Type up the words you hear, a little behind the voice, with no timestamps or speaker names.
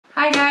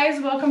Hi guys,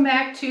 welcome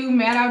back to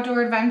Mad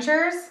Outdoor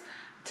Adventures.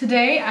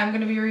 Today I'm going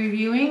to be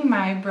reviewing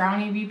my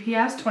Browning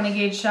BPS 20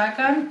 gauge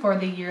shotgun for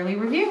the yearly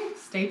review.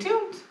 Stay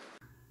tuned.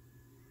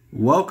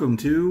 Welcome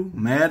to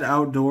Mad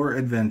Outdoor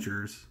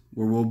Adventures,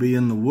 where we'll be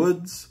in the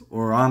woods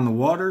or on the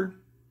water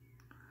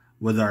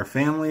with our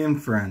family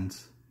and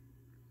friends.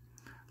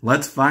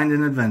 Let's find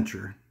an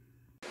adventure.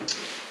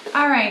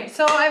 Alright,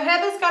 so I've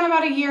had this gun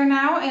about a year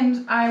now,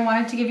 and I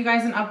wanted to give you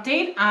guys an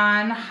update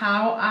on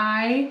how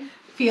I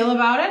feel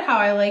about it, how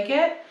I like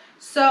it.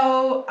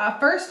 So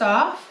first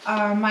off,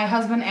 my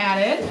husband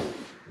added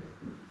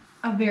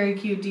a very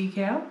cute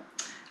decal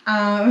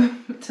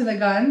to the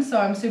gun, so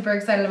I'm super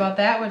excited about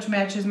that, which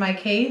matches my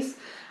case.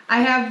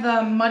 I have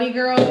the Muddy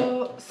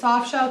Girl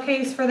soft shell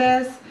case for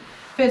this.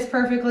 Fits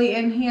perfectly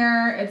in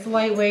here. It's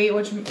lightweight,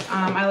 which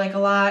I like a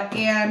lot,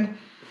 and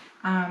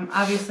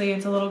obviously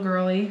it's a little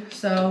girly,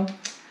 so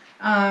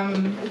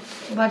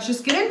let's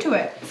just get into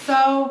it.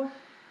 So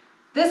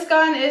this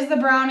gun is the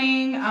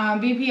Browning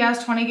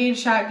BPS 20 gauge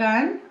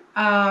shotgun,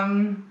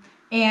 and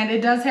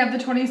it does have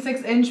the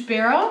 26-inch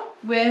barrel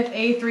with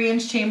a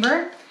 3-inch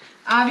chamber.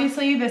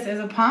 Obviously this is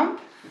a pump,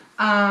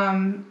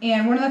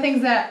 and one of the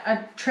things that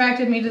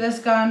attracted me to this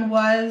gun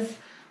was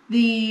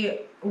the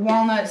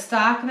walnut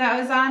stock that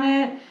was on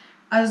it,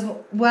 as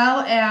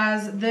well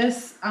as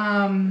this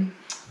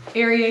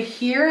area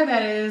here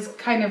that is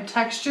kind of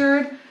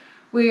textured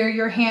where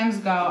your hands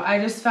go. I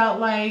just felt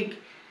like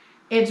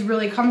it's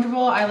really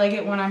comfortable. I like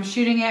it when I'm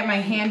shooting it. My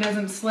hand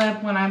doesn't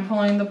slip when I'm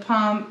pulling the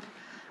pump.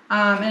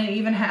 And it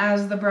even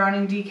has the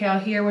Browning decal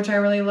here, which I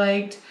really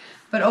liked.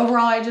 But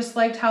overall, I just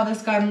liked how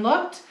this gun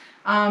looked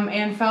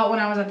and felt when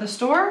I was at the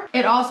store.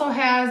 It also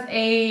has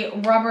a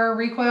rubber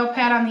recoil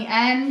pad on the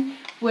end,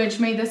 which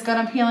made this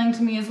gun appealing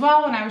to me as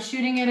well. When I was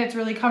shooting it, it's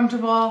really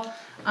comfortable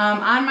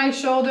on my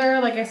shoulder,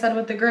 like I said,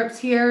 with the grips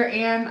here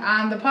and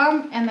on the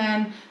pump. And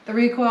then the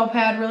recoil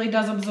pad really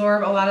does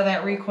absorb a lot of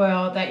that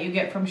recoil that you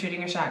get from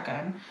shooting a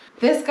shotgun.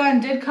 This gun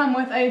did come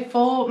with a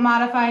full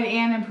modified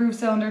and improved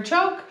cylinder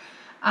choke,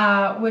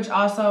 which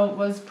also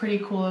was pretty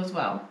cool as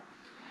well.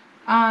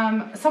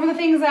 Some of the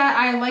things that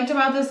I liked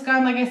about this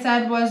gun, like I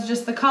said, was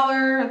just the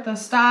color, the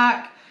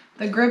stock,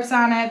 the grips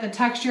on it, the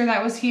texture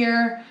that was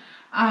here.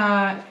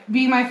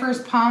 Being my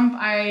first pump,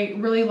 I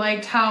really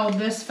liked how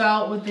this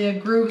felt with the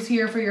grooves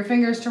here for your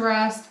fingers to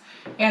rest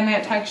and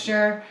that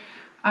texture.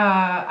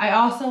 I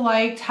also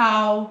liked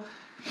how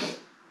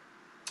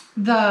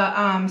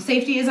the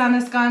safety is on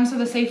this gun. So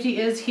the safety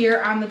is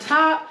here on the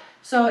top.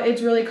 So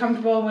it's really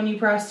comfortable when you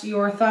press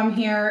your thumb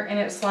here and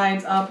it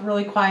slides up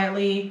really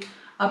quietly,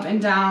 up and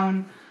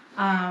down,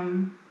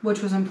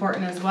 which was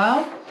important as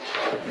well.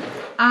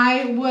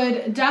 I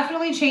would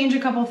definitely change a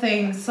couple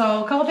things.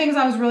 So a couple things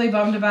I was really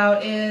bummed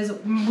about is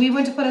we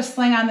went to put a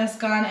sling on this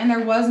gun and there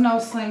was no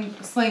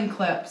sling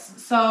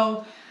clips.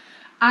 So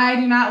I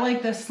do not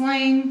like the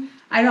sling.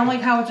 I don't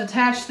like how it's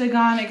attached to the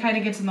gun. It kind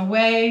of gets in the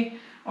way,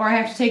 or I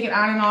have to take it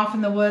on and off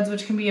in the woods,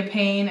 which can be a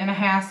pain and a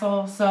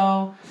hassle.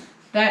 So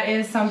that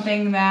is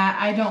something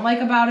that I don't like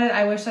about it.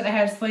 I wish that it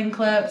had sling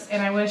clips,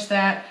 and I wish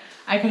that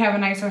I could have a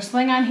nicer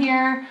sling on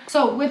here.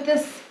 So with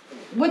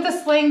the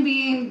sling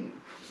being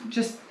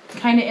just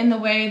kind of in the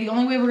way, the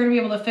only way we're going to be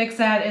able to fix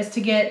that is to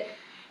get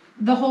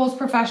the holes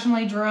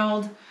professionally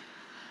drilled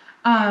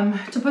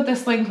to put the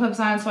sling clips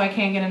on, so I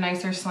can get a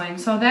nicer sling.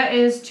 So that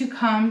is to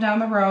come down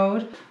the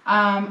road.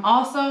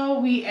 Also,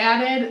 we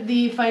added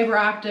the fiber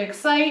optic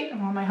sight.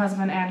 Well, my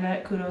husband added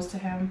it, kudos to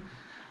him.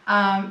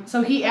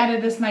 So he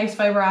added this nice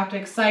fiber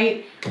optic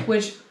sight,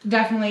 which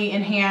definitely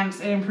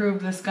enhanced and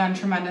improved this gun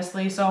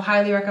tremendously. So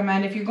highly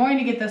recommend, if you're going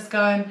to get this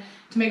gun,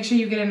 to make sure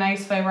you get a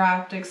nice fiber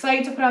optic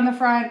sight to put on the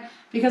front,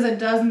 because it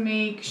does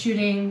make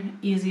shooting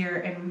easier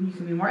and you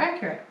can be more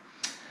accurate.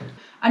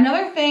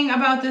 Another thing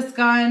about this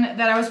gun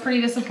that I was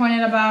pretty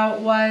disappointed about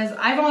was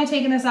I've only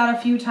taken this out a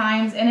few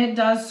times and it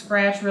does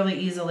scratch really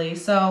easily.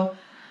 So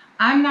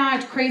I'm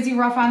not crazy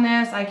rough on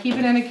this. I keep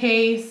it in a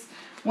case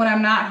when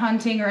I'm not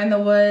hunting or in the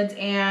woods,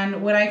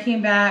 and when I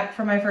came back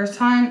for my first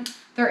hunt,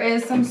 there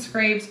is some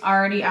scrapes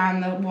already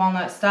on the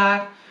walnut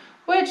stock,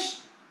 which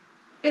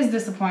is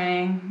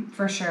disappointing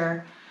for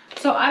sure.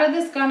 So out of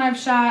this gun, I've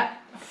shot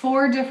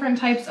 4 different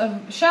types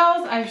of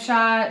shells. I've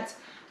shot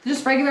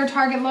just regular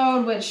target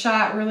load, which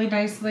shot really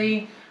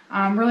nicely,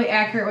 really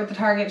accurate with the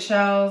target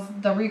shells.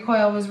 The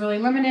recoil was really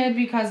limited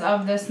because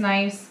of this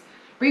nice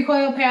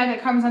recoil pad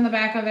that comes on the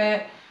back of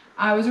it.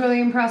 I was really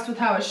impressed with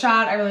how it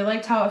shot. I really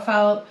liked how it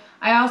felt.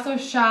 I also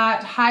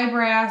shot high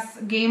brass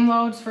game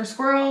loads for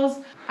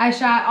squirrels. I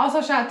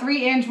also shot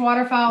 3-inch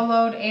waterfowl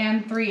load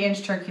and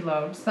 3-inch turkey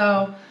load.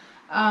 So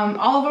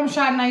all of them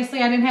shot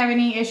nicely. I didn't have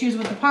any issues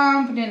with the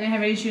pump, didn't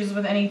have any issues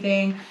with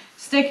anything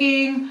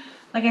sticking.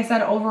 Like I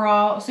said,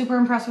 overall, super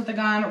impressed with the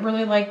gun.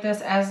 Really like this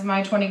as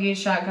my 20 gauge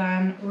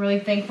shotgun. Really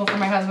thankful for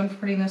my husband for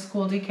putting this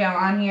cool decal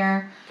on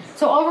here.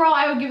 So overall,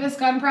 I would give this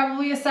gun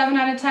probably a 7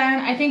 out of 10.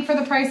 I think for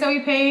the price that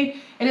we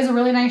paid, it is a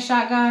really nice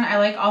shotgun. I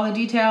like all the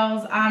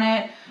details on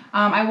it.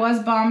 I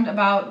was bummed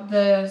about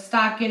the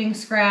stock getting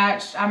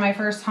scratched on my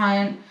first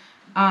hunt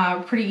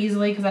pretty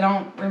easily because I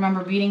don't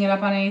remember beating it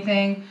up on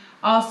anything.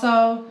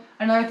 Also,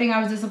 another thing I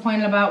was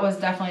disappointed about was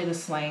definitely the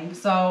sling.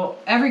 So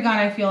every gun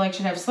I feel like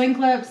should have sling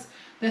clips.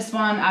 This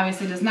one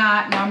obviously does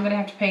not. Now I'm going to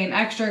have to pay an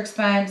extra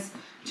expense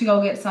to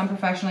go get some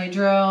professionally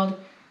drilled.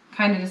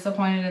 Kind of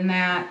disappointed in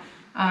that.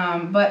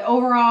 But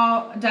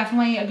overall,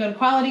 definitely a good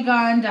quality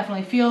gun.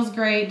 Definitely feels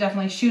great.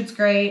 Definitely shoots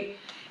great.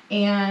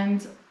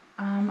 And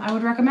I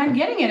would recommend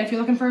getting it if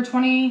you're looking for a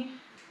 20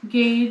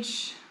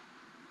 gauge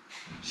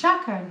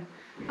shotgun.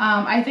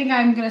 I think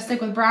I'm going to stick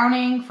with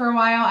Browning for a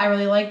while. I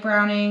really like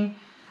Browning.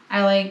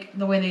 I like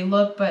the way they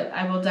look, but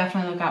I will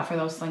definitely look out for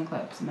those sling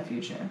clips in the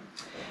future.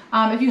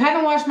 If you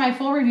haven't watched my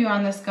full review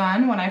on this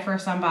gun when I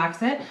first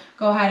unboxed it,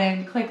 go ahead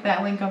and click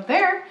that link up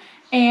there.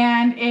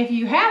 And if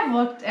you have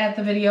looked at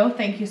the video,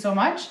 thank you so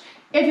much.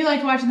 If you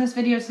liked watching this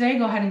video today,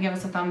 go ahead and give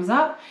us a thumbs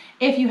up.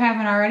 If you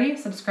haven't already,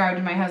 subscribe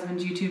to my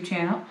husband's YouTube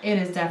channel. It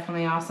is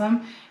definitely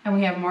awesome. And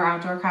we have more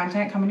outdoor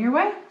content coming your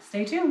way.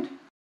 Stay tuned.